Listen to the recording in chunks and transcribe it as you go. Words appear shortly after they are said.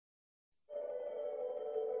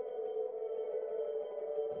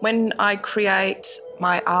When I create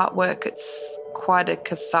my artwork, it's quite a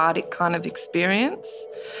cathartic kind of experience.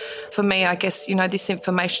 For me, I guess, this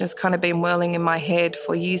information has kind of been whirling in my head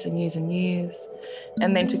for years and years and years.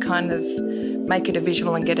 And then to kind of make it a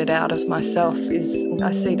visual and get it out of myself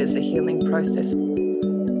I see it as a healing process.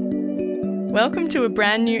 Welcome to a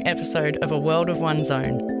brand new episode of A World of One's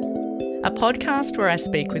Own, a podcast where I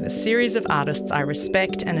speak with a series of artists I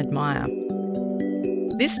respect and admire.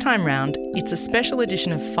 This time round, it's a special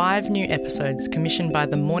edition of 5 new episodes commissioned by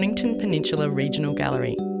the Mornington Peninsula Regional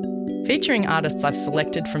Gallery, featuring artists I've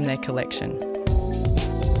selected from their collection.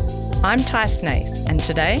 I'm Tai Snaith, and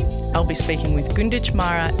today I'll be speaking with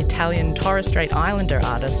Gundijmara Italian Torres Strait Islander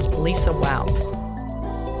artist LISA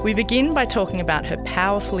WAUP. We begin by talking about her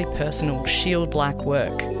powerfully personal shield-like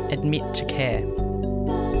work, Admit to Care.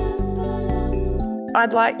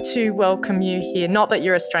 I'd like to welcome you here, not that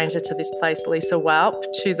you're a stranger to this place, LISA WAUP,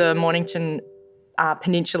 to the Mornington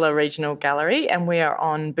Peninsula Regional Gallery, and we are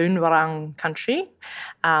on Boonwurrung country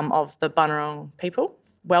of the Bunurong people.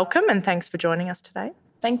 Welcome and thanks for joining us today.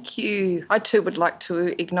 Thank you. I too would like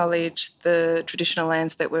to acknowledge the traditional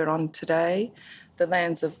lands that we're on today, the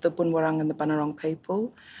lands of the Boonwurrung and the Bunurong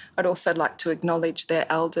people. I'd also like to acknowledge their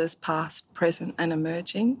elders past, present and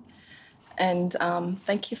emerging. And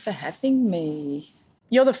thank you for having me.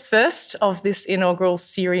 You're the first of this inaugural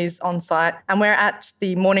series on site, and we're at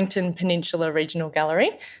the Mornington Peninsula Regional Gallery.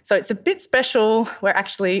 So it's a bit special. We're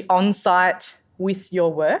actually on site with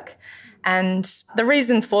your work. And the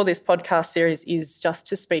reason for this podcast series is just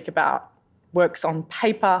to speak about works on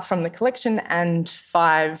paper from the collection and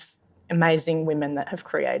 5 amazing women that have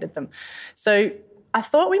created them. So I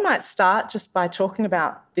thought we might start just by talking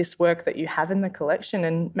about this work that you have in the collection,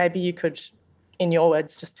 and maybe you could, in your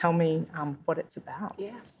words, just tell me what it's about.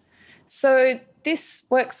 Yeah. So this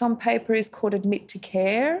works on paper is called Admit to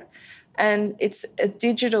Care, and it's a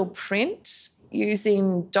digital print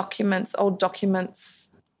using old documents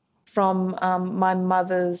from my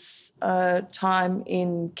mother's time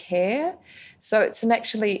in care. So it's an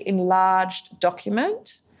actually enlarged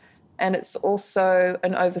document, and it's also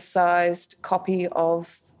an oversized copy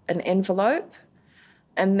of an envelope.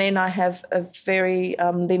 And then I have a very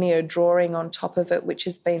linear drawing on top of it, which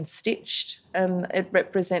has been stitched, and it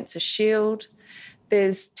represents a shield.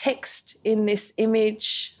 There's text in this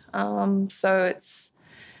image, so it's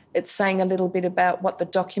saying a little bit about what the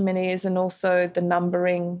document is, and also the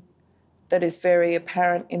numbering that is very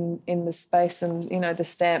apparent in the space, and the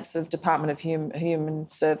stamps of Department of Human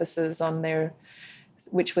Services on there,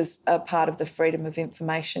 which was a part of the Freedom of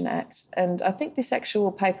Information Act. And I think this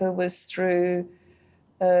actual paper was through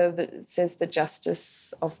it says the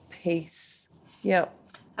Justice of Peace. Yeah.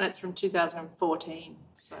 And it's from 2014.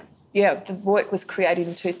 So. Yeah, the work was created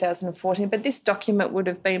in 2014, but this document would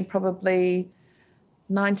have been probably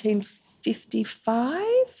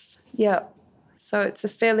 1955. Yeah. So it's a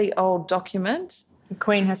fairly old document. The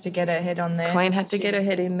Queen has to get her head on there. Queen had to get her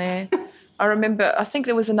head in there. I remember, I think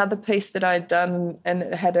there was another piece that I'd done, and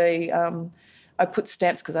it had I put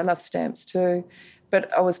stamps because I love stamps too,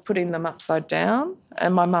 but I was putting them upside down,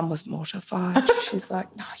 and my mum was mortified. She's like,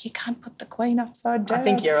 "No, you can't put the Queen upside down." I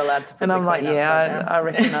think you're allowed to put and the I'm Queen like, upside down. I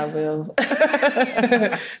reckon I will.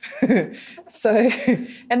 So,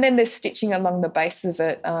 and then there's stitching along the base of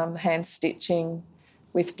it, hand stitching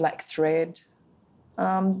with black thread.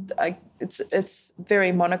 It's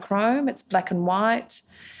very monochrome. It's black and white,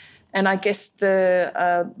 and I guess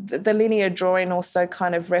the linear drawing also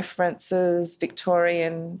kind of references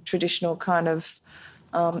Victorian traditional kind of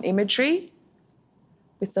imagery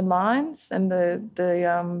with the lines and the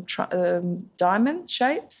diamond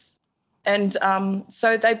shapes. And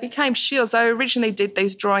so they became shields. I originally did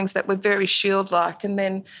these drawings that were very shield-like, and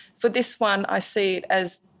then for this one I see it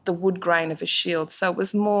as the wood grain of a shield. So it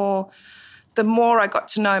was more... The more I got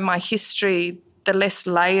to know my history, the less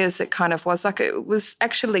layers it kind of was. Like it was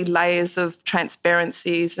actually layers of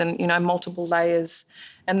transparencies and, multiple layers.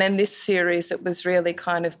 And then this series, it was really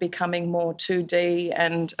kind of becoming more 2D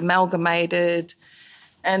and amalgamated.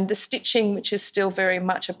 And the stitching, which is still very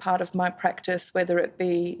much a part of my practice, whether it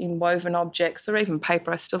be in woven objects or even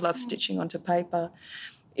paper, I still love stitching onto paper,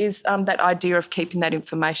 is that idea of keeping that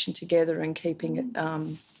information together and keeping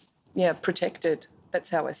it, protected. That's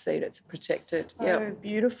how I see it. It's protected. Oh,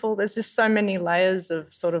 beautiful. There's just so many layers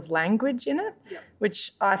of sort of language in it,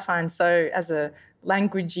 which I find so, as a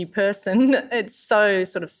languagey person, it's so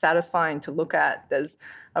sort of satisfying to look at. There's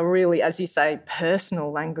a really, as you say,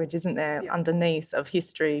 personal language, isn't there, underneath of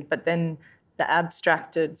history, but then the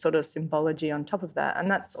abstracted sort of symbology on top of that. And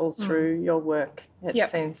that's all through your work, it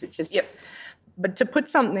seems, which is... But to put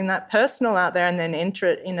something that personal out there and then enter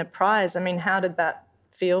it in a prize, I mean, how did that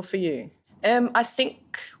feel for you? I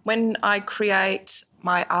think when I create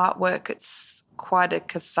my artwork, it's quite a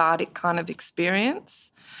cathartic kind of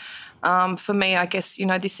experience. For me, I guess,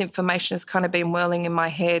 this information has kind of been whirling in my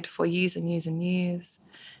head for years and years and years.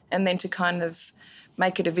 And then to kind of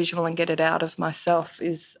make it a visual and get it out of myself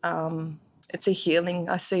is, it's a healing.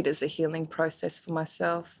 I see it as a healing process for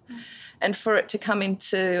myself. And for it to come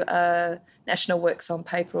into National Works on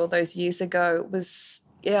Paper all those years ago,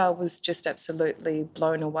 I was just absolutely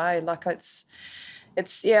blown away. Like it's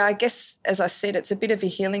I guess, as I said, it's a bit of a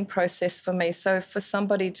healing process for me. So for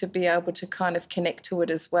somebody to be able to kind of connect to it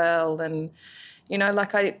as well, and,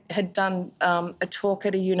 like I had done a talk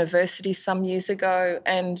at a university some years ago,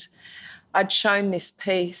 and I'd shown this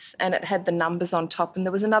piece and it had the numbers on top, and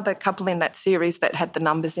there was another couple in that series that had the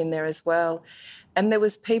numbers in there as well. And there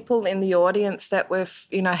was people in the audience that were,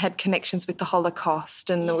 had connections with the Holocaust,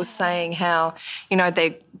 and they were saying how,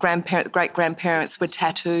 their great-grandparents were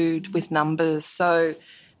tattooed with numbers. So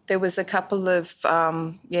there was a couple of,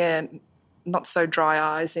 not so dry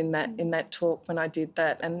eyes in that talk when I did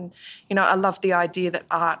that. And, I love the idea that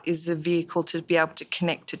art is a vehicle to be able to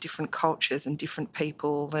connect to different cultures and different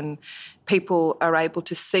people, and people are able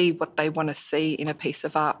to see what they want to see in a piece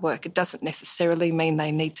of artwork. It doesn't necessarily mean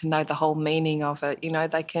they need to know the whole meaning of it.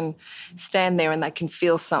 They can stand there and they can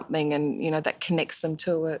feel something, and, that connects them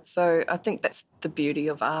to it. So I think that's the beauty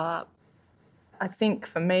of art. I think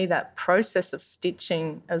for me that process of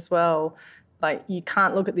stitching as well, like you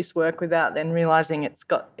can't look at this work without then realising it's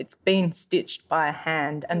been stitched by a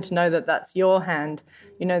hand, and to know that that's your hand,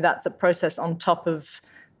 that's a process on top of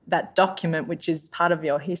that document, which is part of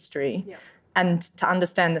your history. Yeah. And to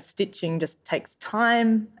understand the stitching just takes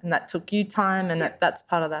time, and that took you time, and that's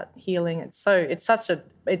part of that healing. It's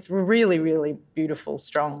really, really beautiful,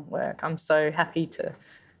 strong work. I'm so happy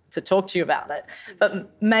to talk to you about it.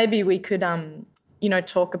 But maybe we could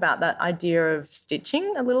talk about that idea of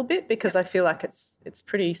stitching a little bit, because I feel like it's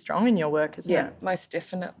pretty strong in your work, isn't it? Yeah, most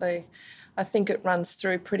definitely. I think it runs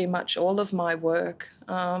through pretty much all of my work.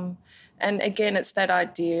 And again, it's that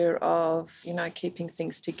idea of, keeping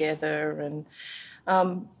things together. And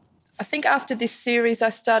I think after this series, I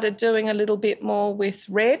started doing a little bit more with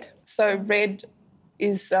red. So red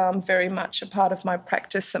is very much a part of my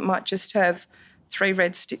practice. It might just have 3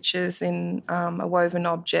 red stitches in a woven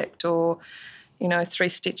object, or 3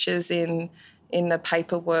 stitches in the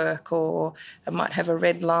paperwork, or it might have a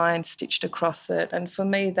red line stitched across it. And for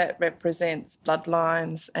me, that represents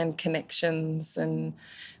bloodlines and connections, and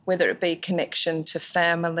whether it be connection to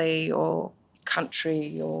family or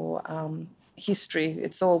country or history,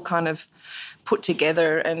 it's all kind of put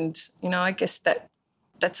together. And, I guess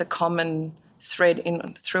that's a common thread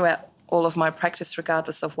throughout all of my practice,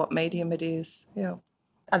 regardless of what medium it is. Yeah.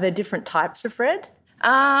 Are there different types of red?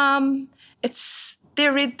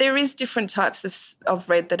 There is different types of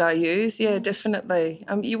red that I use. Yeah, definitely.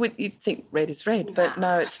 You'd think red is red, but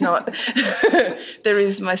no, it's not. There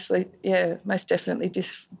is most definitely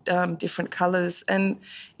different colours. And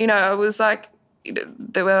I was like,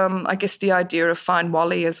 I guess the idea of fine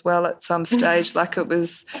Wally as well at some stage, like it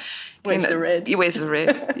was. Where's the red? Where's the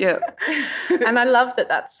red? Yeah. And I love that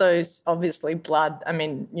that's so obviously blood. I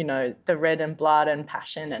mean, the red and blood and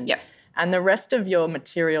passion and. Yeah. And the rest of your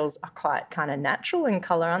materials are quite kind of natural in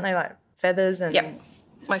colour, aren't they? Like feathers and... Yeah,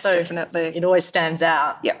 most definitely. It always stands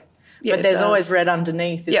out. Yeah. But there's always red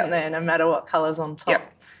underneath, isn't there, no matter what colour's on top. Yeah.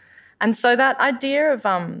 And so that idea of,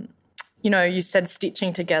 you said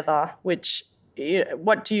stitching together, which...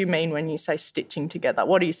 What do you mean when you say stitching together?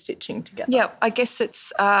 What are you stitching together? Yeah, I guess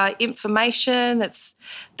it's information. It's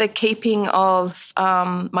the keeping of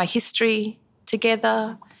my history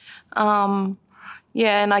together.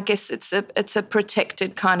 And I guess it's a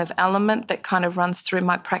protected kind of element that kind of runs through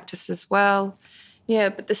my practice as well. Yeah,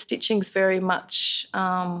 but the stitching's very much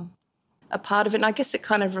a part of it. And I guess it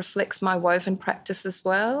kind of reflects my woven practice as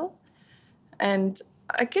well. And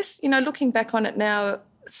I guess, looking back on it now,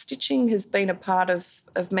 stitching has been a part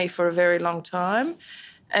of me for a very long time.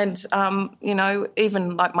 And,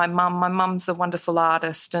 even like my mum's a wonderful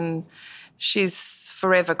artist, and she's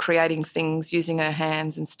forever creating things using her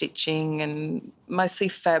hands and stitching, and mostly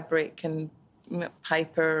fabric and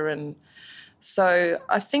paper. And so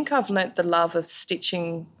I think I've learnt the love of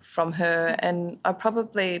stitching from her. And I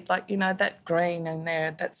probably, that green in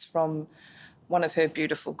there, that's from one of her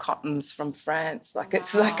beautiful cottons from France.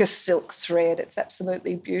 It's like a silk thread. It's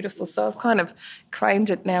absolutely beautiful. So I've kind of claimed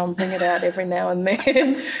it now and bring it out every now and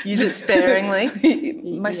then. Use it sparingly.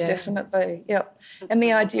 Most definitely, yep. And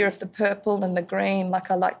the idea of the purple and the green,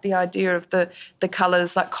 I like the idea of the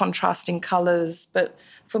colours, like contrasting colours. But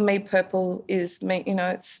for me, purple is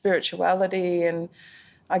it's spirituality, and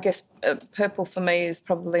I guess purple for me is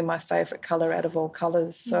probably my favourite colour out of all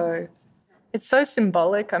colours. So it's so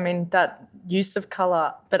symbolic. I mean, that use of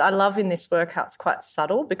colour. But I love in this work how it's quite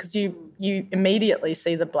subtle because you immediately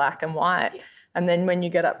see the black and white. Yes. And then when you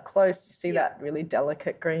get up close, you see that really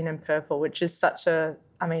delicate green and purple, which is such a,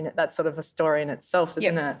 I mean, that's sort of a story in itself,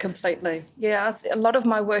 isn't it? Completely. Yeah, a lot of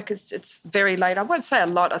my work it's very layered. I won't say a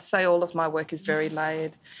lot. I'd say all of my work is very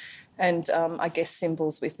layered and I guess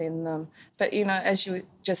symbols within them. But, you know, as you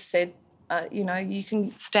just said, you know, you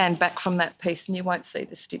can stand back from that piece and you won't see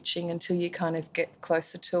the stitching until you kind of get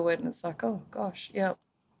closer to it and it's like, oh, gosh, yeah.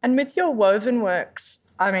 And with your woven works,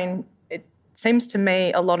 I mean, it seems to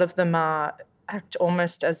me a lot of them act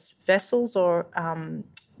almost as vessels or,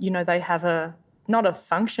 you know, they have not a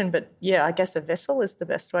function, but, yeah, I guess a vessel is the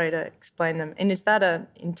best way to explain them. And is that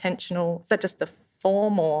is that just the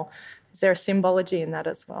form or is there a symbology in that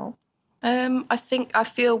as well? I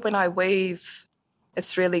feel when I weave,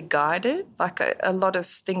 it's really guided. Like a lot of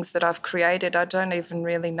things that I've created, I don't even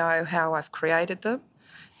really know how I've created them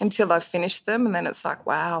until I've finished them. And then it's like,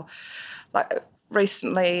 wow. Like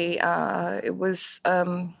recently it was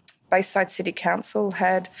Bayside City Council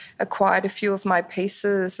had acquired a few of my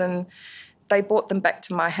pieces and they brought them back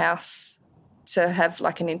to my house to have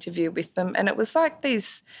like an interview with them. And it was like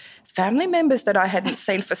these family members that I hadn't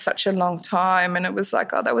seen for such a long time. And it was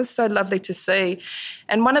like, oh, that was so lovely to see.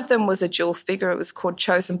 And one of them was a dual figure. It was called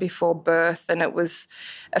Chosen Before Birth. And it was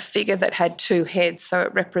a figure that had two heads. So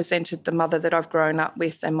it represented the mother that I've grown up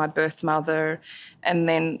with and my birth mother, and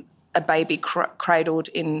then a baby cradled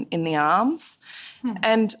in the arms.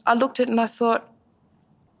 And I looked at it and I thought,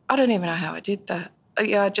 I don't even know how I did that.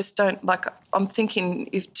 Yeah, I just don't, like, I'm thinking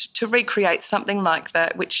to recreate something like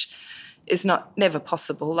that, which is never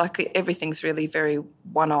possible. Like everything's really very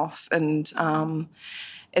one-off and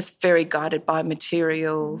it's very guided by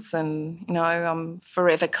materials and, you know, I'm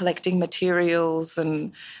forever collecting materials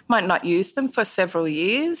and might not use them for several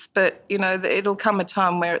years, but, you know, it'll come a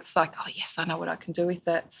time where it's like, oh, yes, I know what I can do with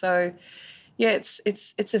that. So, yeah,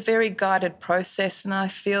 it's a very guided process and I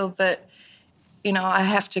feel that, you know, I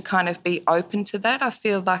have to kind of be open to that. I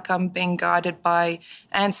feel like I'm being guided by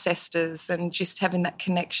ancestors and just having that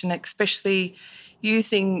connection, especially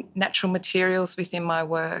using natural materials within my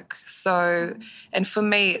work. So, and for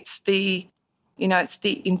me, it's the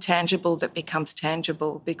intangible that becomes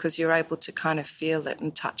tangible because you're able to kind of feel it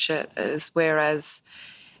and touch it, whereas,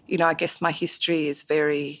 you know, I guess my history is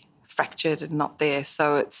very fractured and not there.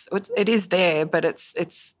 So it is there, but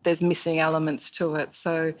there's missing elements to it.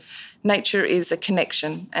 So nature is a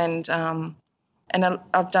connection, and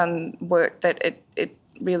I've done work that it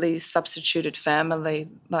really substituted family,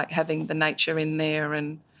 like having the nature in there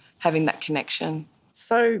and having that connection.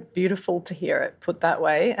 So beautiful to hear it put that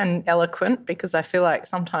way and eloquent, because I feel like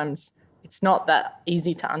sometimes it's not that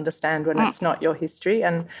easy to understand when it's not your history,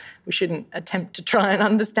 and we shouldn't attempt to try and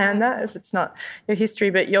understand that if it's not your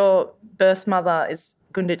history. But your birth mother is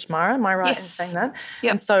Gundijmara, am I right in saying that?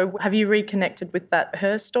 Yep. And so have you reconnected with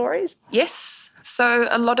her stories? Yes. So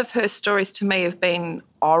a lot of her stories to me have been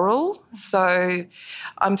oral. So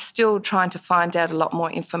I'm still trying to find out a lot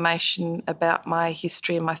more information about my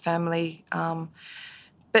history and my family,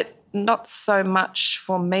 but not so much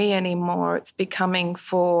for me anymore. It's becoming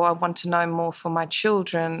I want to know more for my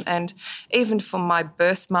children and even for my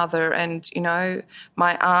birth mother and, you know,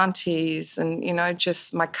 my aunties and, you know,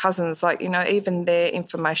 just my cousins. Like, you know, even their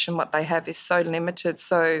information, what they have is so limited.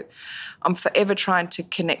 So I'm forever trying to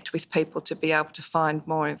connect with people to be able to find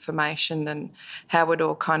more information and how it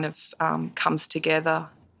all kind of comes together.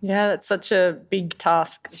 Yeah, that's such a big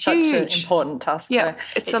task. It's such huge. An important task. Yeah,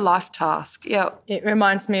 it's a life task. Yeah. It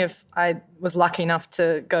reminds me of, I was lucky enough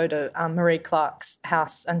to go to Marie Clark's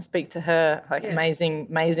house and speak to her, amazing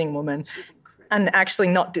woman. And actually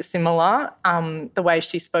not dissimilar, the way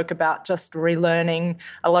she spoke about just relearning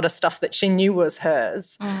a lot of stuff that she knew was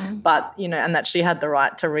hers, but, you know, and that she had the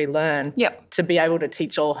right to relearn to be able to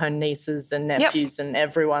teach all her nieces and nephews and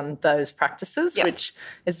everyone those practices, which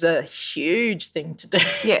is a huge thing to do.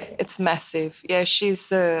 Yeah, it's massive. Yeah,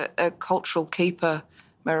 she's a cultural keeper,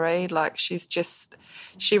 Marie. Like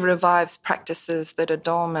she revives practices that are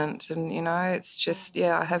dormant and, you know, it's just,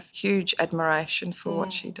 I have huge admiration for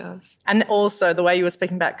what she does. And also the way you were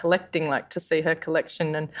speaking about collecting, like to see her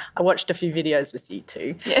collection, and I watched a few videos with you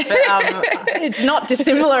too. Yeah. But it's not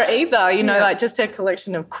dissimilar either, you know, like just her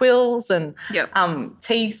collection of quills and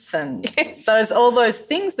teeth and all those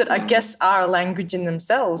things that I guess are a language in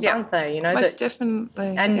themselves, aren't they? You know, most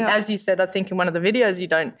definitely. And as you said, I think in one of the videos, you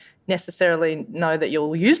don't necessarily know that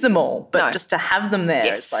you'll use them all, but just to have them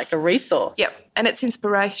there is like a resource. Yep, and it's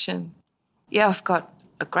inspiration. Yeah, I've got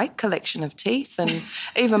a great collection of teeth. And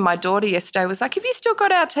even my daughter yesterday was like, have you still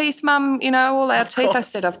got our teeth, Mum? You know, all our teeth. I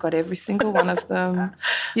said, I've got every single one of them.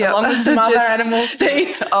 Yeah, along with some other animals'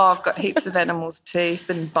 teeth. I've got heaps of animals' teeth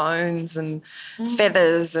and bones and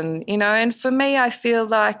feathers and, you know, and for me, I feel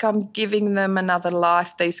like I'm giving them another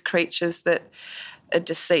life, these creatures that are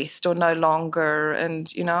deceased or no longer.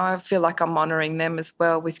 And, you know, I feel like I'm honouring them as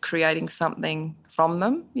well with creating something from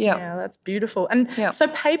them. Yeah, that's beautiful. And so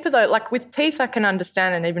paper, though, like with teeth I can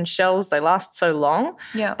understand, and even shells, they last so long.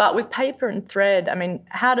 Yeah. But with paper and thread, I mean,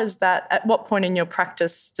 how does that, at what point in your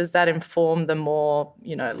practice does that inform the more,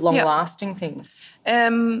 you know, long-lasting things?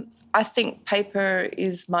 I think paper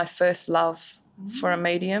is my first love for a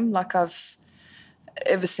medium. Like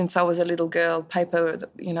ever since I was a little girl, paper,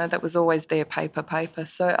 you know, that was always there, paper.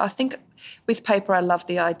 So I think with paper I love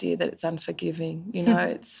the idea that it's unforgiving, you know,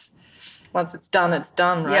 it's... Once it's done,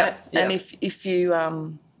 right? Yeah. And if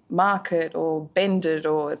you mark it or bend it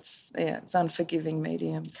or it's unforgiving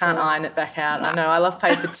medium. Can't iron it back out. No. I know, I love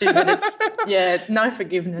paper too, but it's, no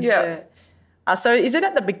forgiveness there. So is it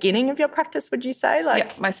at the beginning of your practice, would you say? Yeah,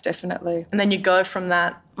 most definitely. And then you go from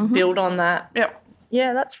that, build on that. Yeah.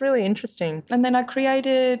 Yeah, that's really interesting. And then I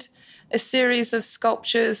created a series of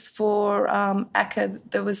sculptures for ACCA.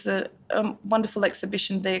 There was a wonderful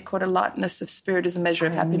exhibition there called A Lightness of Spirit as a Measure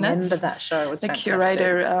of Happiness. I remember that show. It was fantastic. The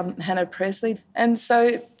curator, Hannah Presley. And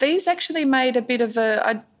so these actually made a bit of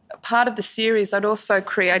a part of the series. I'd also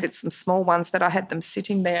created some small ones that I had them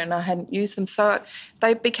sitting there and I hadn't used them. So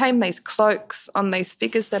they became these cloaks on these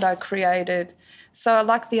figures that I created. So I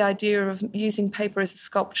like the idea of using paper as a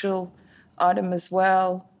sculptural item as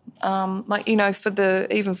well. Like, you know,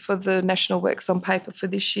 even for the National Works on Paper for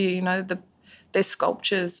this year, you know, they're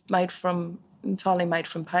sculptures entirely made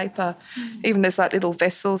from paper. Even there's like little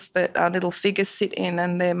vessels that little figures sit in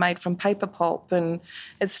and they're made from paper pulp, and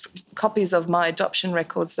it's copies of my adoption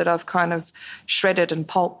records that I've kind of shredded and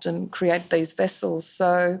pulped and create these vessels.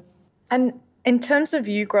 So, and in terms of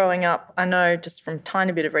you growing up, I know just from a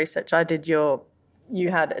tiny bit of research I did, you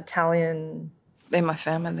had Italian... They're my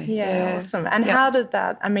family. Yeah, awesome. And how did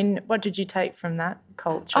that, I mean, what did you take from that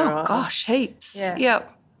culture? Oh, gosh, heaps. Yeah.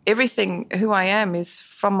 Everything, who I am, is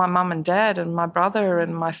from my mum and dad and my brother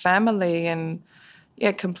and my family, and,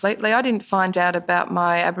 completely. I didn't find out about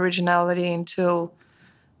my Aboriginality until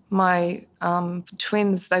my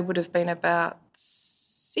twins, they would have been about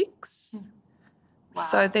 6. Wow.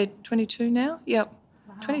 So they're 22 now? Yep.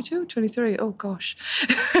 22, 23, oh gosh.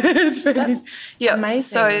 It's really amazing.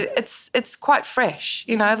 So it's quite fresh,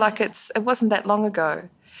 you know, like it wasn't that long ago.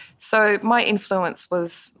 So my influence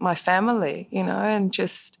was my family, you know,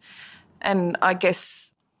 and I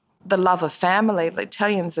guess the love of family. The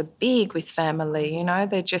Italians are big with family, you know,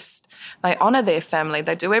 they honour their family,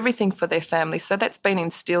 they do everything for their family. So that's been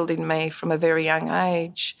instilled in me from a very young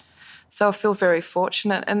age. So I feel very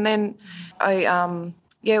fortunate. And then I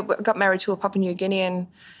got married to a Papua New Guinean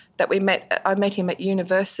that I met him at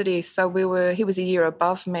university. So he was a year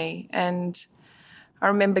above me. And I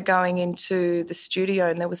remember going into the studio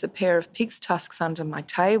and there was a pair of pig's tusks under my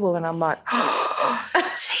table and I'm like, oh,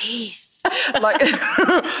 teeth. Like,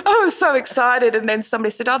 I was so excited. And then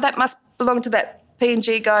somebody said, oh, that must belong to that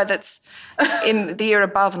PNG guy that's in the year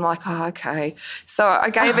above. And I'm like, oh, okay. So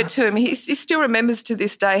I gave it to him. He still remembers to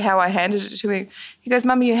this day how I handed it to him. He goes,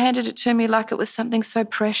 Mummy, you handed it to me like it was something so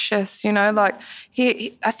precious, you know, like,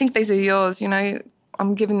 I think these are yours, you know,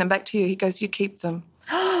 I'm giving them back to you. He goes, you keep them.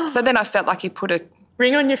 So then I felt like he put a...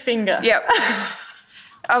 ring on your finger. Yep.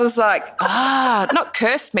 I was like, not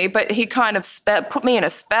cursed me, but he kind of put me in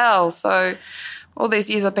a spell. So... all these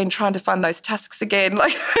years I've been trying to find those tusks again.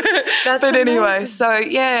 Like, but anyway, amazing. So,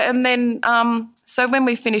 and then so when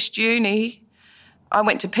we finished uni, I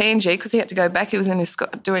went to PNG because he had to go back. He was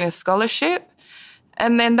doing a scholarship.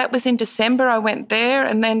 And then that was in December I went there,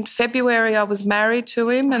 and then February I was married to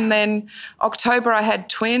him, and then October I had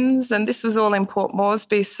twins, and this was all in Port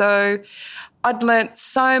Moresby. So I'd learnt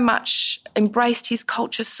so much, embraced his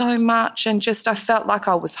culture so much, and just I felt like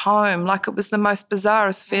I was home, like it was the most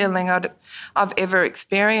bizarrest feeling I've ever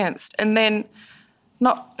experienced. And then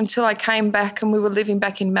not until I came back and we were living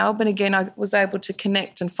back in Melbourne again, I was able to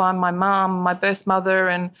connect and find my mum, my birth mother,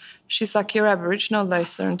 and she's like, you're Aboriginal,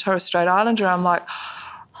 Lisa, and Torres Strait Islander. I'm like,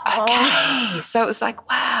 okay. So it was like,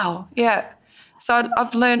 wow, yeah. So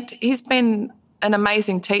I've learnt, he's been an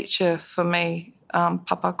amazing teacher for me.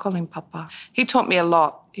 Papa, I call him Papa. He taught me a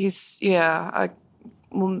lot. I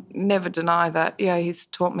will never deny that. Yeah, he's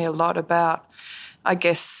taught me a lot about, I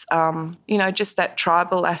guess, just that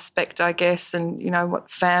tribal aspect, I guess, and, you know,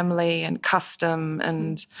 what family and custom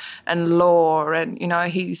and law and, you know,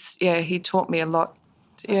 he taught me a lot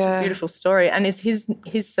Such a beautiful story. And is his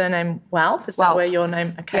surname WAUP? Is that where your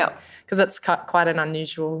name? Okay. Yeah. Because that's quite an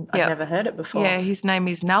unusual. I've never heard it before. Yeah, his name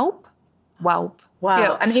is Naup. WAUP. Wow.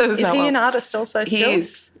 Yep. And is he an artist also still? He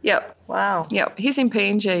is. Yep. Wow. Yep. He's in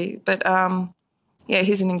PNG, but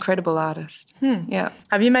he's an incredible artist. Yeah.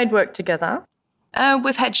 Have you made work together?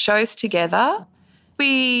 We've had shows together.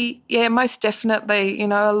 Most definitely.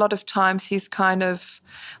 A lot of times he's kind of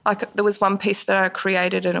like, there was one piece that I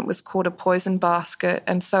created and it was called a poison basket,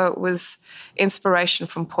 and so it was inspiration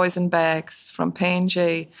from poison bags from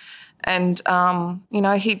PNG. And,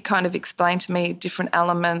 he'd kind of explain to me different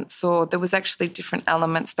elements, or there was actually different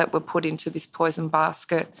elements that were put into this poison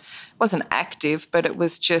basket. It wasn't active, but it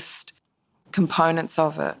was just components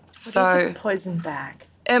of it. What is a poison bag?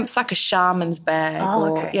 It's like a shaman's bag.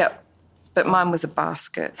 Oh, okay. Yep. But mine was a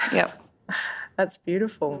basket. Yep. That's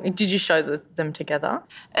beautiful. Did you show them together?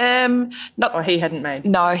 Or he hadn't made?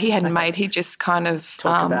 No, he hadn't made. He just kind of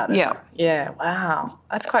talked about it. Yeah. Yeah. Wow.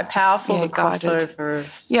 That's quite powerful. The crossover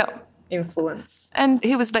of influence. And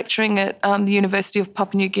he was lecturing at the University of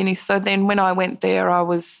Papua New Guinea. So then when I went there, I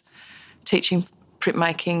was teaching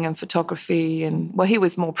printmaking and photography, and he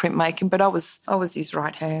was more printmaking, but I was his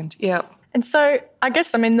right hand. Yeah. And so I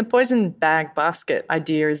guess, the poison bag basket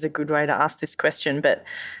idea is a good way to ask this question, but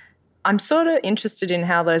I'm sort of interested in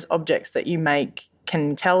how those objects that you make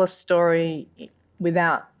can tell a story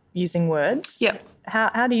without using words. Yep.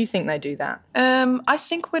 How do you think they do that? I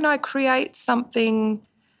think when I create something,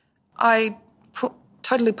 I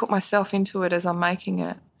totally put myself into it as I'm making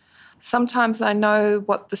it. Sometimes I know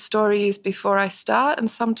what the story is before I start, and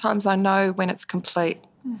sometimes I know when it's complete.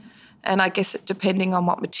 And I guess depending on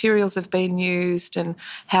what materials have been used and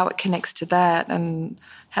how it connects to that and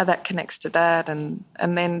how that connects to that, and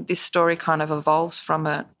then this story kind of evolves from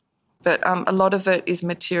it. But a lot of it is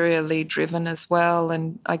materially driven as well,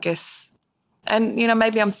 and I guess, and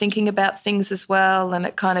maybe I'm thinking about things as well, and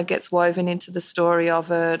it kind of gets woven into the story of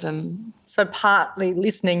it. And so partly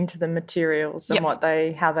listening to the materials and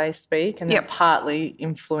how they speak, and then partly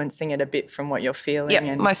influencing it a bit from what you're feeling.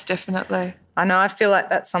 Yeah, most definitely. I know I feel like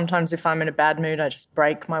that sometimes if I'm in a bad mood, I just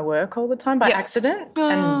break my work all the time by accident.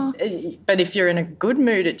 But if you're in a good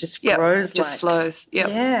mood, it just grows. It just flows. Yep.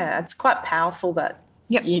 Yeah, it's quite powerful that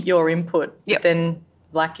your input. But then,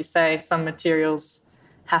 like you say, some materials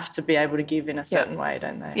have to be able to give in a certain way,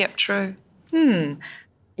 don't they? Yep, true.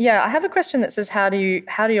 Yeah, I have a question that says, how do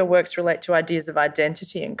your works relate to ideas of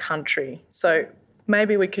identity and country? So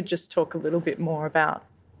maybe we could just talk a little bit more about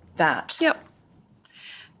that. Yep.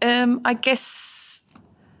 I guess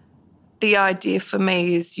the idea for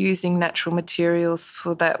me is using natural materials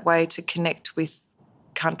for that way to connect with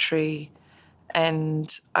country,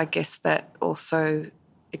 and I guess that also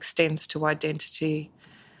extends to identity.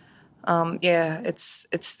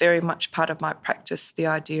 It's very much part of my practice, the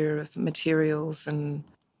idea of materials, and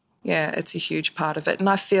it's a huge part of it. And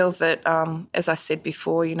I feel that, as I said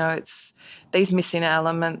before, it's these missing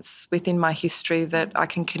elements within my history that I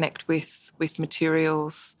can connect with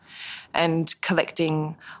materials and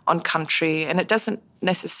collecting on country. And it doesn't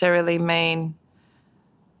necessarily mean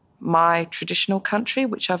my traditional country,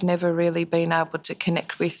 which I've never really been able to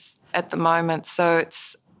connect with at the moment. So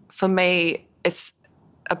for me, it's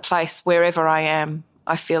a place wherever I am,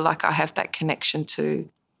 I feel like I have that connection to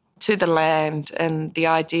the land, and the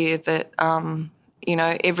idea that,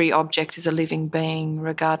 every object is a living being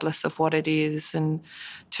regardless of what it is, and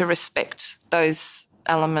to respect those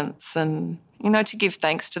elements and, to give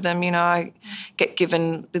thanks to them. I get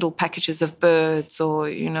given little packages of birds, or,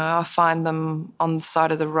 I find them on the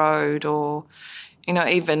side of the road, or,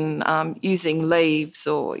 even using leaves,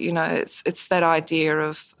 or, it's that idea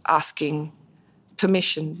of asking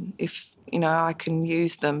permission if, I can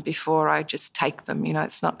use them before I just take them.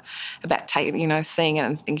 It's not about taking, seeing it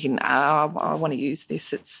and thinking, I want to use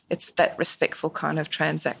this. It's that respectful kind of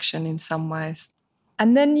transaction in some ways.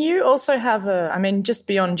 And then you also have just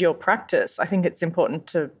beyond your practice, I think it's important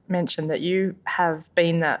to mention that you have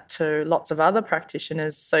been that to lots of other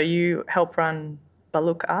practitioners. So you help run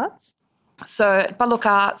Baluk Arts. So at Baluk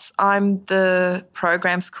Arts, I'm the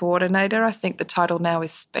programs coordinator. I think the title now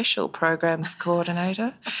is Special Programs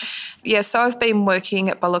Coordinator. So I've been working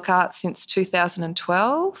at Baluk Arts since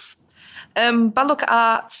 2012. Baluk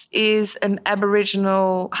Arts is an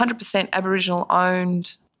 100%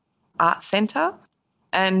 Aboriginal-owned art centre,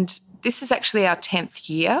 and this is actually our 10th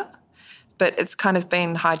year, but it's kind of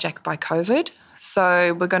been hijacked by COVID.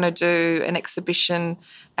 So we're going to do an exhibition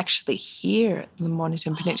actually here at the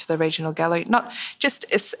Mornington Peninsula Regional Gallery.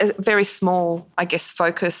 It's a very small, I guess,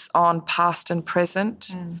 focus on past and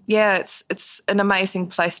present. Yeah, it's an amazing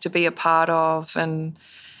place to be a part of, and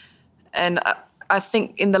I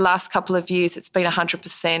think in the last couple of years it's been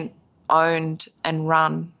 100% owned and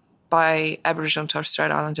run by Aboriginal and Torres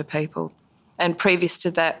Strait Islander people. And previous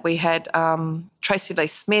to that, we had Tracy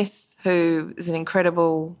Smith, who is an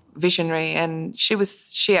incredible visionary, and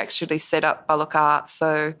she actually set up Bullock Art.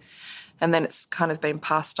 So, and then it's kind of been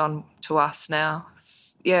passed on to us now.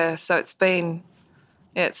 Yeah, so it's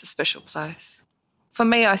a special place. For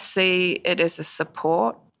me, I see it as a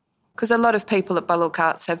support, because a lot of people at Bullock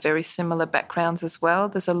Arts have very similar backgrounds as well.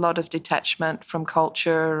 There's a lot of detachment from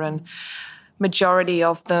culture, and majority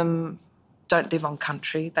of them don't live on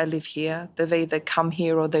country. They live here. They've either come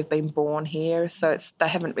here or they've been born here, so they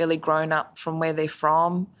haven't really grown up from where they're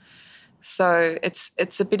from. So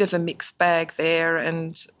it's a bit of a mixed bag there,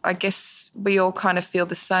 and I guess we all kind of feel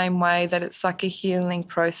the same way, that it's like a healing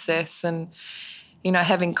process, and, you know,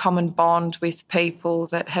 having common bond with people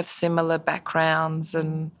that have similar backgrounds.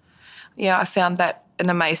 And, yeah, I found that an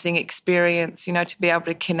amazing experience, you know, to be able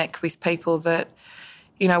to connect with people that,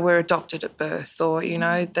 you know, were adopted at birth, or, you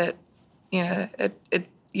know, that, you know,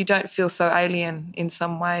 you don't feel so alien in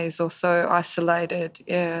some ways or so isolated.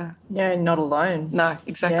 Yeah. Yeah, not alone. No,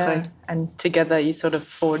 exactly. Yeah. And together you sort of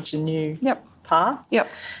forge a new path. Yep.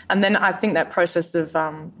 And then I think that process of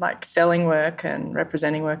like selling work and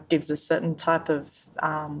representing work gives a certain type of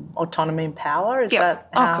autonomy and power. Is that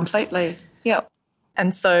how? Oh, completely. Yep.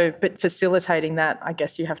 And so, but facilitating that, I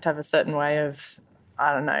guess you have to have a certain way of,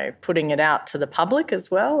 I don't know, putting it out to the public as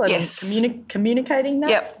well, and communicating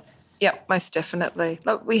that. Yep, most definitely.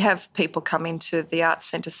 Look, we have people come into the Arts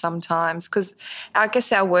Centre sometimes, because I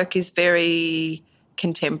guess our work is very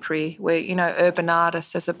contemporary. We're, you know, urban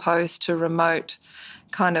artists as opposed to remote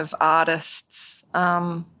kind of artists.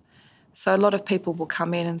 So a lot of people will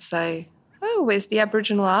come in and say, oh, where's the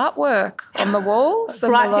Aboriginal artwork on the walls?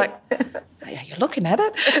 And right. we're like, oh, yeah, you're looking at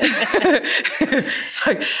it.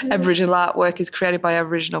 So Aboriginal artwork is created by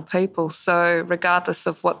Aboriginal people. So regardless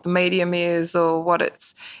of what the medium is or what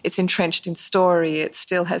it's entrenched in story, it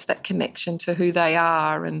still has that connection to who they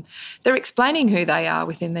are, and they're explaining who they are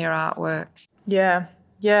within their artwork. Yeah.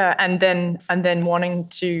 Yeah, and then wanting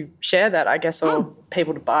to share that, I guess, or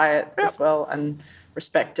people to buy it as well and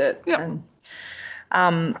respect it. Yep. And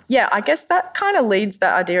I guess that kind of leads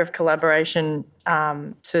that idea of collaboration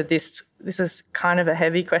to this. This is kind of a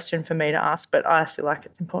heavy question for me to ask, but I feel like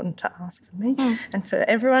it's important to ask for me and for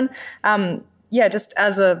everyone. Just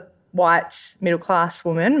as a white middle-class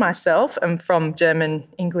woman myself, and from German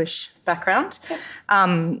English background,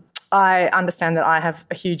 I understand that I have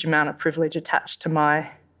a huge amount of privilege attached to my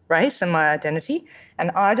race and my identity.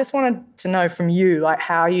 And I just wanted to know from you, like,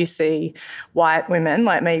 how you see white women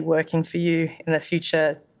like me working for you in the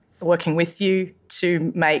future, working with you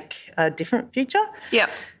to make a different future. Yeah.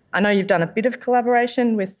 I know you've done a bit of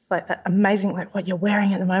collaboration with like that amazing, like what you're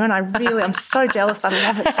wearing at the moment. I'm so jealous. I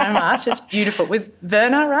love it so much. It's beautiful. With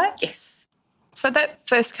Verna, right? Yes. So that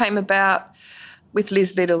first came about with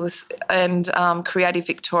Liz Little and Creative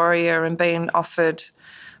Victoria, and being offered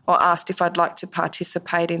or asked if I'd like to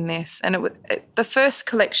participate in this. And the first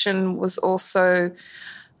collection was also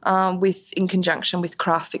in conjunction with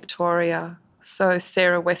Craft Victoria. So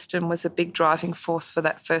Sarah Weston was a big driving force for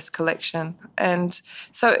that first collection. And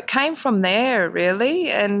so it came from there,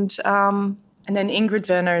 really. And then Ingrid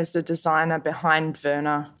Verna is the designer behind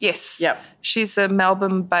Verna. Yes. Yep. She's a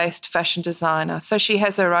Melbourne-based fashion designer. So she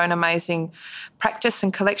has her own amazing practice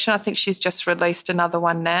and collection. I think she's just released another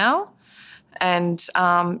one now. And,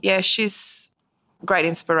 she's great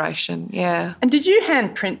inspiration, yeah. And did you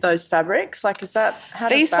hand print those fabrics? Like, is that how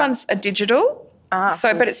These ones are digital.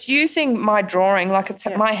 Cool. But it's using my drawing, like it's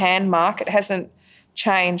my hand mark. It hasn't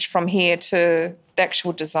changed from here to the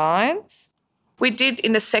actual designs. We did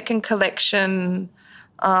in the second collection,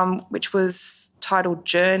 which was titled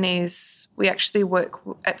Journeys, we actually work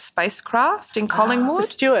at Spacecraft in Collingwood.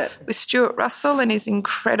 With Stuart Russell and his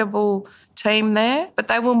incredible team there. But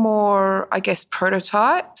they were more, I guess,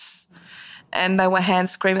 prototypes, and they were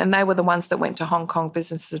hand-screened, and they were the ones that went to Hong Kong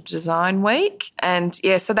Business of Design Week. And,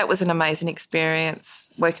 so that was an amazing experience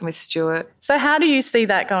working with Stuart. So how do you see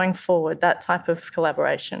that going forward, that type of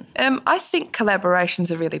collaboration? I think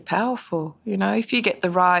collaborations are really powerful. You know, if you get the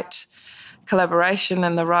right collaboration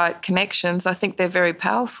and the right connections, I think they're very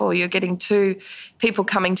powerful. You're getting two people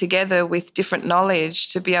coming together with different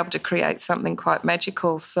knowledge to be able to create something quite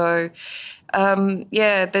magical. So,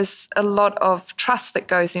 there's a lot of trust that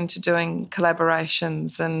goes into doing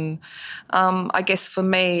collaborations. And I guess for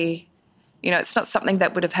me, you know, it's not something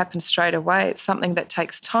that would have happened straight away. It's something that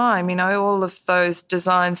takes time. You know, all of those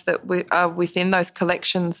designs that are within those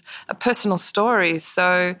collections are personal stories.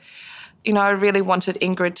 So I really wanted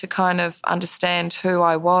Ingrid to kind of understand who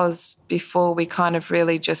I was before we kind of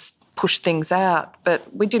really just push things out. But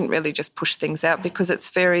we didn't really just push things out because it's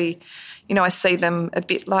very, I see them a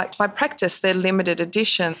bit like my practice. They're limited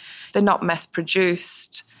edition. They're not mass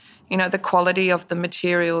produced. The quality of the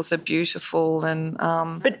materials are beautiful. And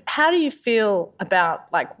But how do you feel about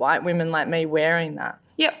like white women like me wearing that?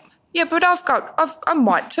 Yep. Yeah, but I'm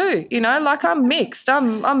white too, like I'm mixed.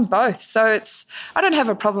 I'm both. So I don't have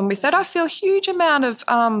a problem with that. I feel a huge amount of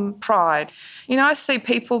pride. I see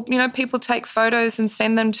people, people take photos and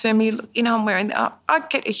send them to me. I'm wearing that. I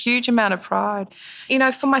get a huge amount of pride.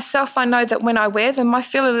 For myself, I know that when I wear them, I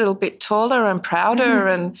feel a little bit taller and prouder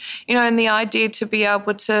and, and the idea to be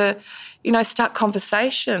able to, start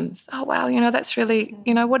conversations. Oh, wow, that's really,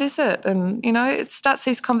 what is it? And, it starts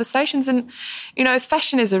these conversations. And,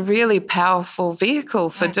 fashion is a really powerful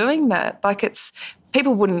vehicle for doing that. Like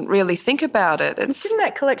people wouldn't really think about it. Didn't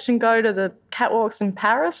that collection go to the catwalks in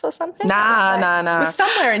Paris or something? No. It was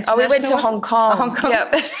somewhere international. We went to Hong Kong. Hong Kong.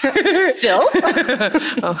 Yep. Still?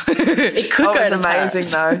 It could go was to amazing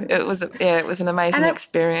Paris. Though. It was an amazing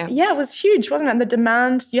experience. Yeah, it was huge, wasn't it? And the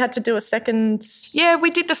demand, you had to do a second. Yeah,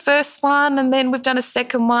 we did the first one and then we've done a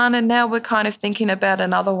second one and now we're kind of thinking about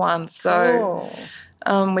another one. So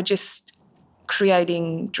we're just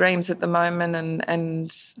creating dreams at the moment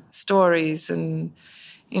and stories and,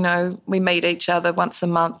 we meet each other once a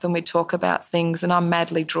month and we talk about things and I'm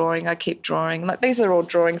madly drawing. I keep drawing. Like these are all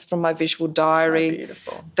drawings from my visual diary. So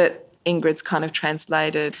beautiful. That Ingrid's kind of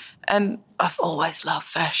translated. And I've always loved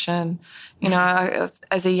fashion.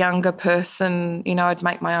 As a younger person, I'd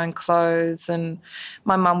make my own clothes and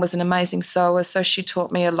my mum was an amazing sewer, so she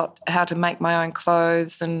taught me a lot how to make my own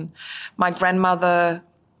clothes. And my grandmother,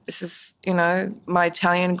 this is, my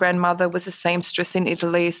Italian grandmother was a seamstress in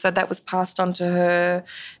Italy, so that was passed on to her.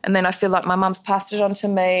 And then I feel like my mum's passed it on to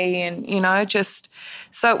me and,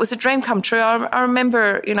 so it was a dream come true. I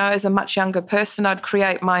remember, as a much younger person, I'd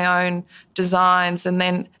create my own designs and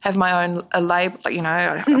then have my own label.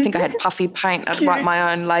 I think I had puffy paint. I'd write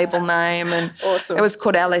my own label name and awesome. It was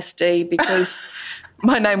called LSD because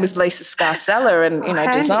my name was Lisa Scarcella and,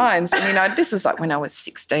 designs. And, this was like when I was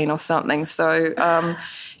 16 or something. So,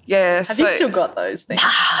 yeah. Have you still got those things? No.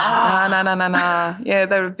 Yeah,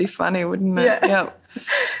 that would be funny, wouldn't it? Yeah.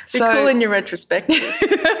 Be cool in your retrospective.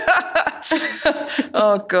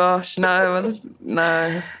 Oh, gosh, no.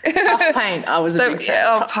 Puff paint, I was a big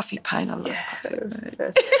fan. Puffy paint, I love puffy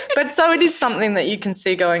paint. But so it is something that you can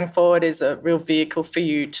see going forward is a real vehicle for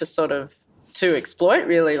you to sort of, to exploit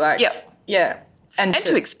really, like. Yeah. And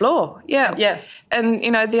to explore, yeah. And,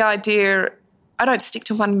 the idea, I don't stick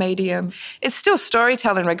to one medium. It's still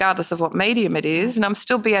storytelling regardless of what medium it is, and I'm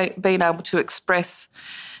still being able to express,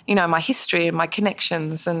 my history and my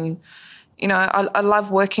connections. And, I love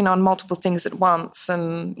working on multiple things at once.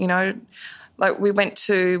 And, like we went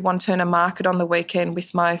to Wanturna Market on the weekend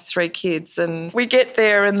with my 3 kids and we get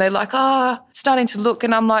there and they're like, starting to look,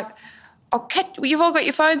 and I'm like, you've all got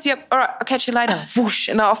your phones? Yep. All right, I'll catch you later. Whoosh,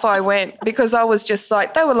 and off I went because I was just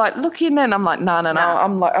like, they were like looking and I'm like, no.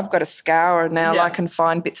 I'm like, I've got a scour now. I can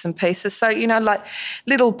find bits and pieces. So, like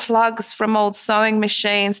little plugs from old sewing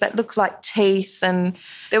machines that look like teeth. And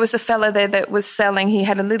there was a fella there that was selling, he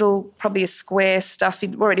had probably a square stuff.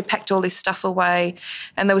 He'd already packed all his stuff away.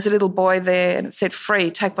 And there was a little boy there and it said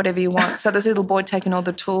free, take whatever you want. So there's a little boy taking all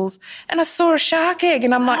the tools. And I saw a shark egg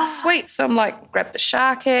and I'm like, sweet. So I'm like, grab the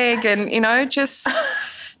shark egg and, just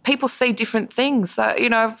people see different things. So,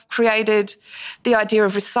 I've created the idea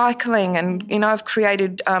of recycling and, I've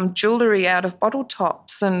created jewellery out of bottle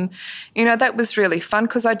tops and, that was really fun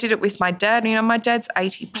because I did it with my dad. My dad's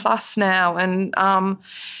 80 plus now and,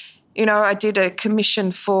 I did a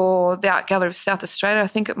commission for the Art Gallery of South Australia. I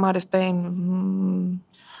think it might have been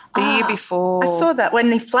the year before. I saw that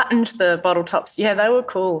when they flattened the bottle tops. Yeah, they were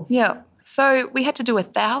cool. Yeah. So we had to do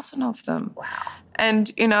 1,000 of them. Wow.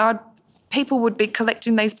 And, people would be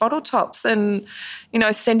collecting these bottle tops and,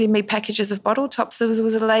 sending me packages of bottle tops. There was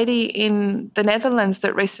a lady in the Netherlands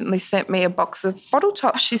that recently sent me a box of bottle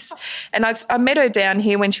tops. I met her down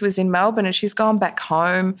here when she was in Melbourne and she's gone back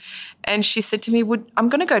home and she said to me, I'm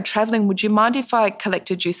going to go travelling. Would you mind if I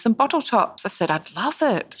collected you some bottle tops? I said, I'd love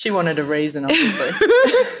it. She wanted a reason, obviously.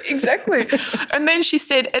 Exactly. And then she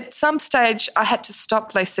said, at some stage I had to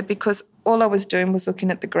stop, Lisa, because all I was doing was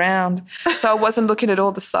looking at the ground. So I wasn't looking at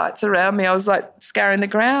all the sights around me. I was like scouring the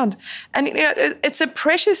ground. And, it's a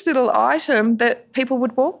precious little item that people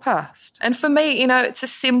would walk past. And for me, it's a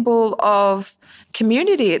symbol of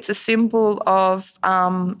community. It's a symbol of,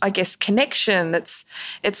 I guess, connection.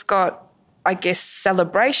 It's got, I guess,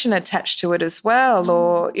 celebration attached to it as well,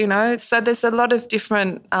 or, you know, so there's a lot of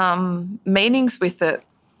different meanings with it.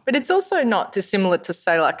 But it's also not dissimilar to,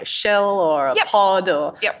 say, like a shell or a pod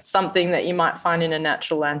or something that you might find in a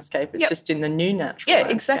natural landscape. It's just in the new natural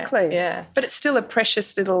landscape. Exactly. Yeah. But it's still a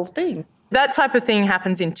precious little thing. That type of thing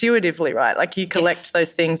happens intuitively, right? Like you collect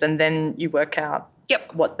those things and then you work out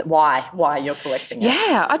why you're collecting it.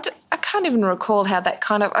 Yeah, I can't even recall how that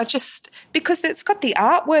kind of, because it's got the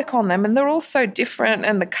artwork on them and they're all so different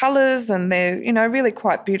and the colours and they're, you know, really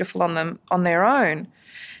quite beautiful on them on their own.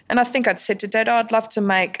 And I think I'd said to Dad, I'd love to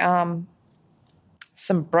make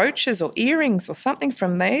some brooches or earrings or something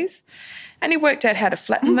from these. And he worked out how to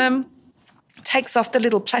flatten them, takes off the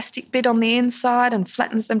little plastic bit on the inside and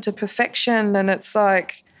flattens them to perfection. And it's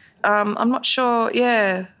like, I'm not sure,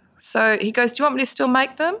 So he goes, do you want me to still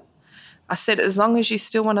make them? I said, as long as you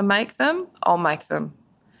still want to make them, I'll make them.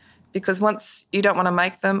 Because once you don't want to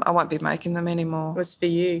make them, I won't be making them anymore. It was for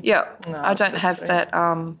you. Yeah. No, I don't have that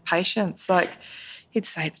patience. Like, he'd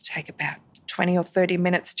say it would take about 20 or 30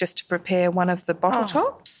 minutes just to prepare one of the bottle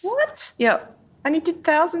tops. What? Yeah. And he did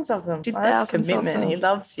thousands of them. That's commitment. He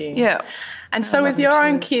loves you. Yeah. And so with your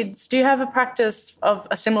own kids, do you have a practice of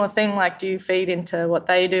a similar thing? Like, do you feed into what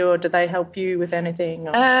they do or do they help you with anything?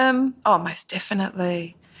 Most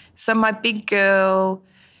definitely. So my big girl,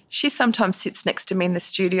 she sometimes sits next to me in the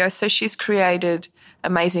studio. So she's created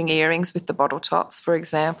amazing earrings with the bottle tops, for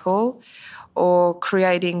example, or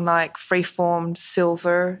creating like free-formed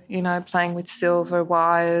silver, you know, playing with silver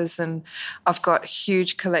wires. And I've got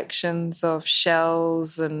huge collections of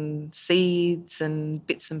shells and seeds and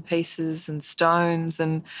bits and pieces and stones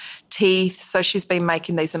and teeth. So she's been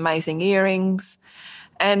making these amazing earrings.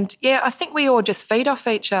 And, I think we all just feed off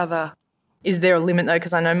each other. Is there a limit though?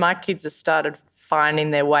 Because I know my kids have started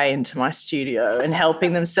finding their way into my studio and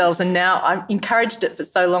helping themselves, and now I've encouraged it for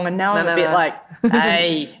so long and now I'm a bit like,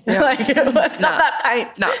 hey, not that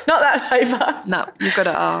paint, not that paper. No, you've got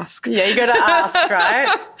to ask. Yeah, you got to ask,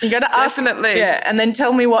 right? You got to ask. Definitely. Yeah, and then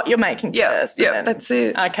tell me what you're making first. Yeah, that's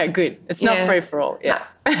it. Okay, good. It's not free for all. Yeah.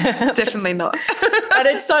 No, definitely not. But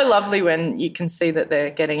it's so lovely when you can see that they're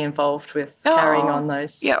getting involved with carrying on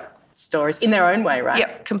those stories in their own way, right?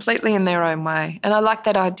 Yep, completely in their own way. And I like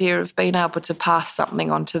that idea of being able to pass something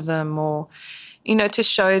on to them or, you know, to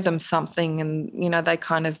show them something and, you know, they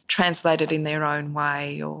kind of translate it in their own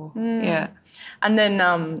way or, And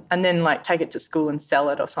then like take it to school and sell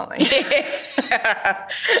it or something. I'm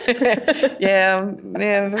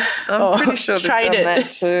pretty sure they've done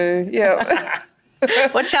that too. Yeah.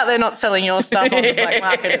 Watch out they're not selling your stuff on the black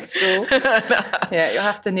market at school. Yeah, you'll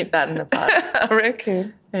have to nip that in the bud. I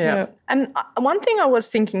reckon. Yeah. And one thing I was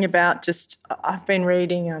thinking about, I've been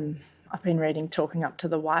reading Talking Up to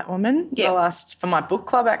the White Woman for my book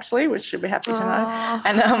club actually, which you'll be happy to know.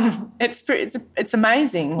 And it's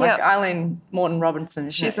amazing. Like Eileen Morton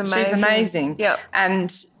Robinson, she's amazing. She's amazing. Yeah.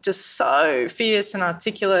 And just so fierce and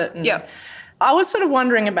articulate. And I was sort of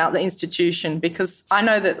wondering about the institution because I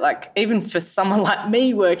know that, like, even for someone like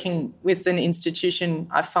me working with an institution,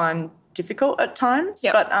 I find difficult at times.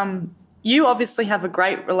 Yep. But you obviously have a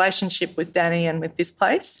great relationship with Danny and with this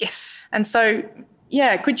place. Yes. And so,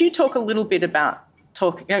 could you talk a little bit about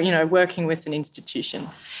working with an institution?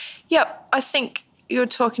 Yep. I think you were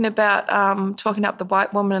talking about Talking Up the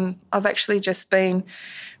White Woman. I've actually just been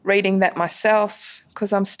reading that myself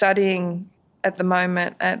because I'm studying at the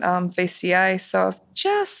moment at VCA. So I've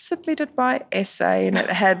just submitted my essay and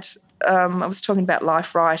it had, I was talking about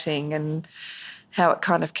life writing and how it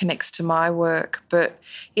kind of connects to my work. But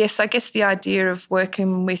yes, I guess the idea of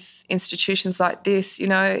working with institutions like this, you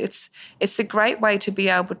know, it's a great way to be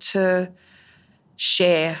able to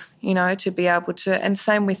share, you know, to be able to, and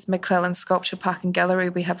same with McClellan Sculpture Park and Gallery,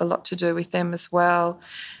 we have a lot to do with them as well.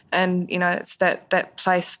 And, you know, it's that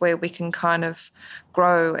place where we can kind of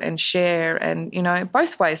grow and share and, you know,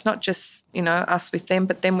 both ways, not just, you know, us with them,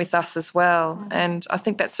 but them with us as well. And I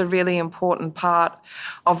think that's a really important part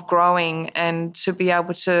of growing and to be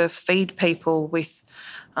able to feed people with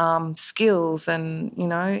skills and, you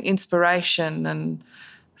know, inspiration. And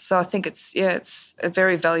so I think it's a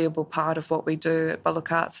very valuable part of what we do at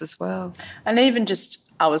Bullock Arts as well. And even just,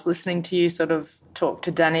 I was listening to you sort of talk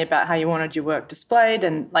to Danny about how you wanted your work displayed,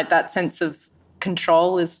 and like that sense of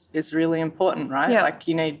control is really important, right? Yeah. Like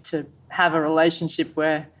you need to have a relationship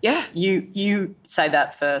where you say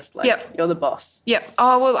that first, like you're the boss. Yeah.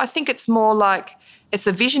 Oh, well, I think it's more like it's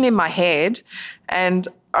a vision in my head and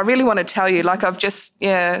I really want to tell you, like I've just,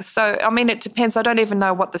 so, I mean, it depends. I don't even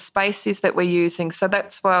know what the space is that we're using. So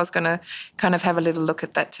that's why I was going to kind of have a little look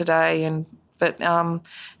at that today and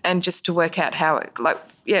just to work out how it, like,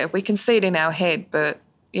 we can see it in our head, but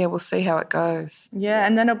yeah, we'll see how it goes. Yeah,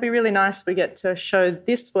 and then it'll be really nice we get to show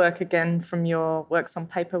this work again from your works on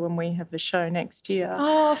paper when we have the show next year.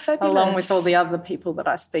 Oh, fabulous. Along with all the other people that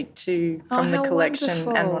I speak to from the collection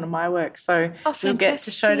wonderful. And one of my works. So we'll get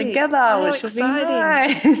to show fantastic. together, which will be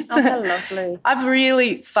nice. Oh, how lovely. I've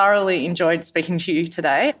really thoroughly enjoyed speaking to you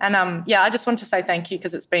today. And, I just want to say thank you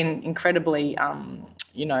because it's been incredibly,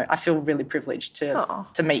 I feel really privileged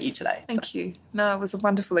to meet you today. Thank you. No, it was a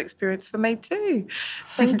wonderful experience for me too.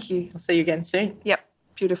 Thank you. I'll see you again soon. Yep,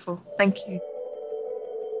 beautiful. Thank you.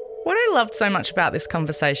 What I loved so much about this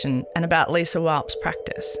conversation and about LISA WAUP's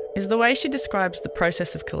practice is the way she describes the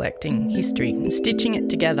process of collecting history and stitching it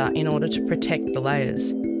together in order to protect the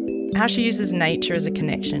layers. How she uses nature as a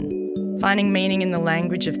connection, finding meaning in the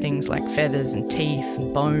language of things like feathers and teeth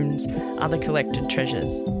and bones, other collected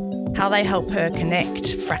treasures. How they help her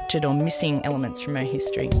connect fractured or missing elements from her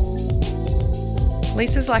history.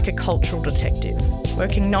 Lisa's like a cultural detective,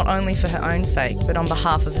 working not only for her own sake but on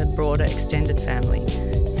behalf of her broader extended family,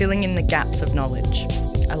 filling in the gaps of knowledge,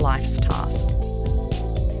 a life's task.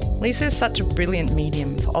 Lisa is such a brilliant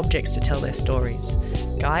medium for objects to tell their stories,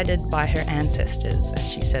 guided by her ancestors, as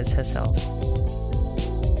she says herself.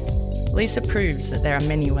 Lisa proves that there are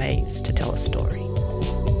many ways to tell a story.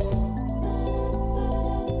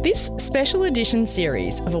 This special edition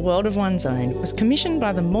series of A World of One's Own was commissioned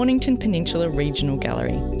by the Mornington Peninsula Regional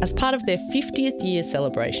Gallery as part of their 50th year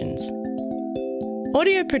celebrations.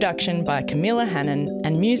 Audio production by Camilla Hannon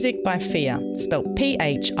and music by Phia, spelt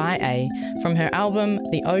Phia, from her album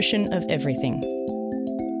The Ocean of Everything.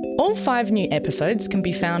 All 5 new episodes can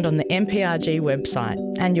be found on the MPRG website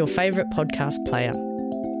and your favourite podcast player.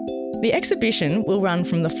 The exhibition will run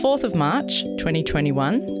from the 4th of March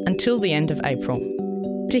 2021 until the end of April.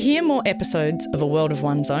 To hear more episodes of A World of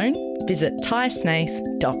One's Own, visit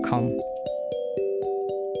taisnaith.com.